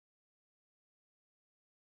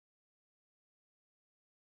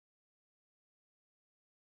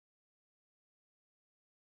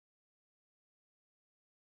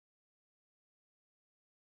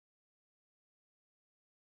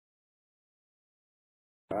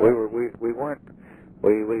We weren't.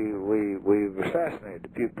 We've assassinated a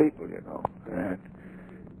few people, you know,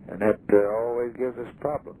 and that always gives us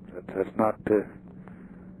problems. That's not.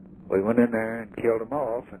 We went in there and killed them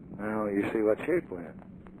off, and now you see what shape we're in.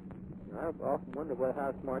 I've often wondered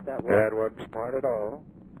how smart that was. That wasn't smart at all.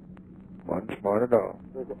 Wasn't smart at all.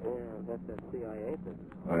 That's the CIA business.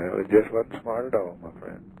 Well, it just wasn't smart at all, my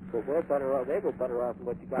friend. Well, we're better off. They were better off than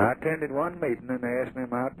what you got. I attended one meeting, and they asked me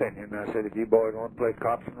my opinion. I said, if you boys want to play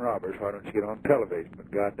cops and robbers, why don't you get on television?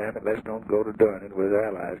 But goddamn it, let's don't go to doing it with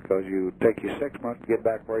allies, because you take you 6 months to get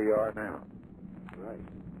back where you are now. Right.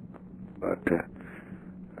 But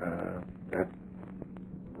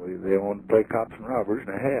they want to play cops and robbers,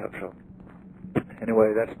 and they have. So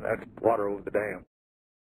anyway, that's water over the dam.